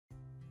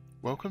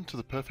Welcome to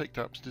the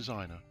PerfectApps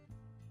Designer.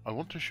 I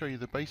want to show you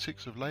the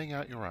basics of laying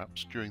out your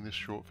apps during this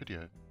short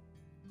video.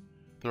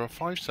 There are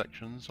 5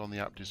 sections on the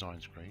app design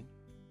screen.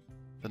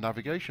 The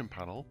navigation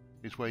panel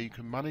is where you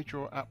can manage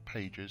your app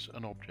pages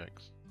and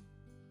objects.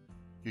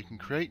 You can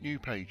create new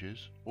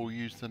pages or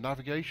use the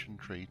navigation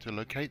tree to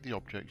locate the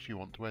objects you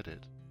want to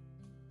edit.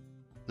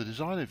 The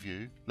designer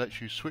view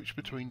lets you switch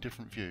between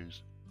different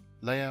views: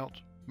 layout,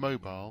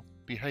 mobile,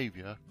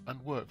 behavior, and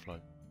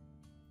workflow.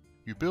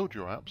 You build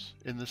your apps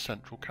in the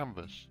central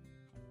canvas.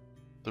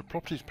 The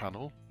Properties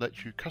panel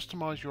lets you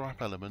customize your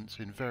app elements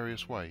in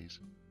various ways.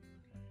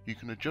 You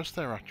can adjust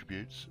their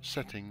attributes,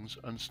 settings,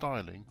 and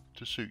styling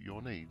to suit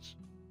your needs.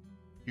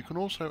 You can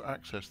also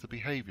access the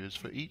behaviors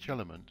for each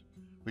element,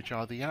 which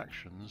are the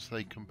actions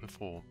they can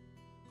perform.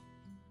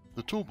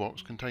 The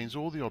toolbox contains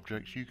all the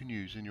objects you can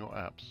use in your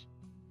apps.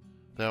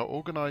 They are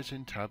organized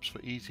in tabs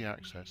for easy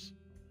access.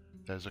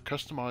 There's a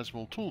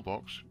customizable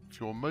toolbox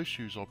for your most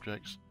used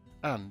objects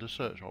and a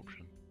search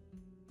option.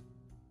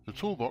 The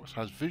toolbox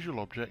has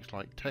visual objects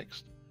like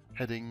text,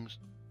 headings,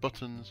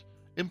 buttons,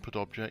 input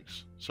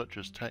objects such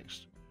as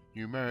text,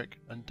 numeric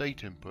and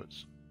date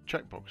inputs,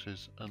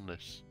 checkboxes and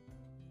lists.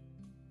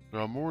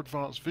 There are more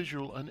advanced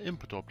visual and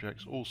input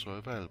objects also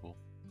available.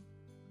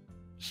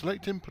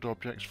 Select input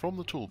objects from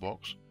the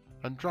toolbox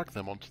and drag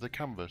them onto the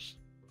canvas.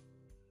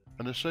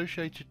 An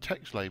associated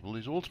text label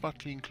is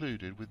automatically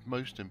included with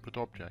most input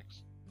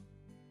objects.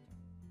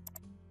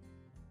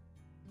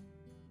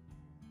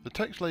 The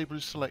text label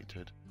is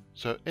selected,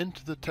 so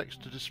enter the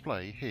text to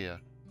display here.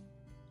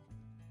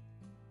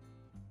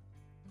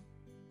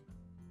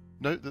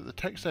 Note that the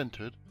text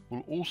entered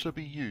will also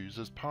be used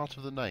as part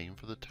of the name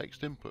for the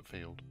text input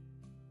field.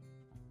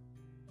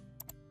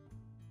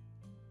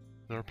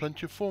 There are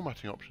plenty of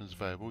formatting options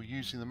available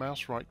using the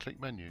mouse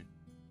right-click menu.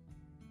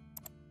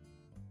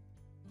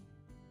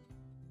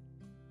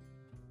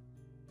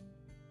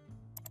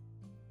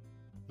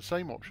 The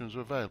same options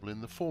are available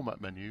in the Format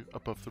menu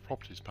above the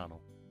Properties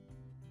panel.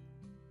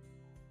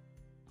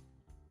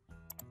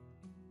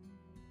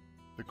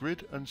 The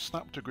grid and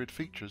snap to grid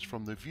features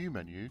from the View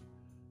menu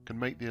can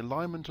make the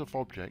alignment of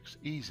objects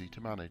easy to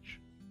manage.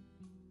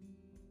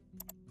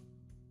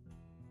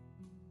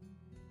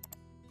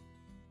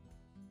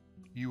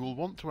 You will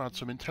want to add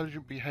some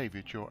intelligent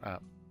behavior to your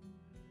app.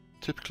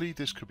 Typically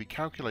this could be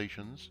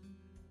calculations,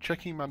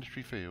 checking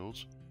mandatory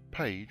fields,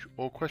 page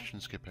or question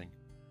skipping,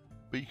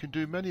 but you can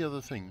do many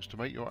other things to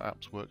make your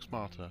apps work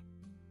smarter.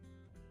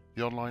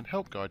 The online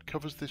help guide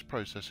covers this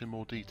process in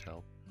more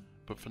detail,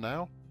 but for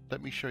now,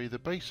 let me show you the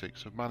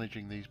basics of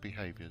managing these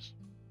behaviors.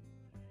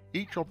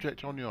 Each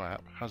object on your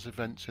app has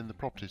events in the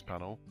Properties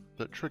panel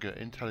that trigger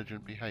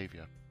intelligent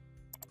behavior.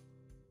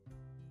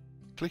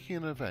 Clicking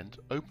an event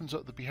opens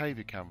up the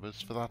behavior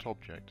canvas for that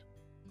object.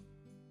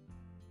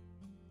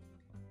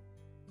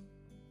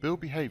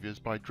 Build behaviors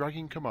by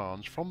dragging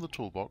commands from the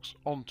toolbox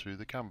onto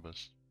the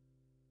canvas.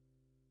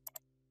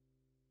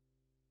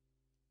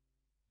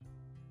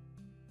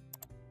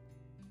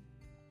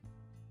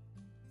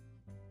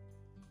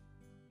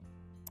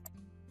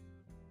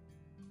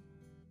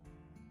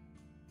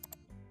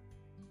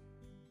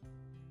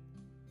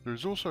 There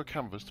is also a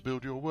canvas to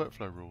build your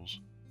workflow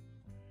rules.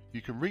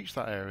 You can reach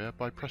that area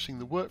by pressing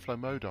the workflow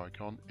mode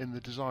icon in the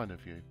designer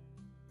view.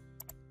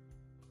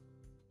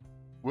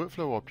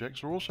 Workflow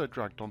objects are also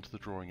dragged onto the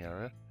drawing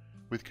area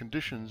with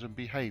conditions and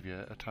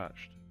behavior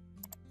attached.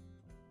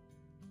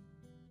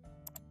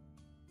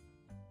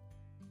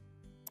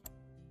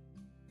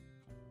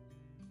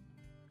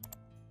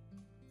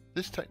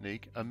 This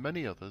technique and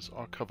many others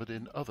are covered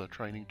in other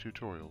training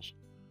tutorials.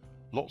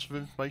 Lots of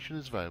information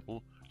is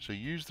available, so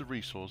use the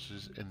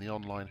resources in the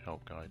online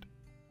help guide.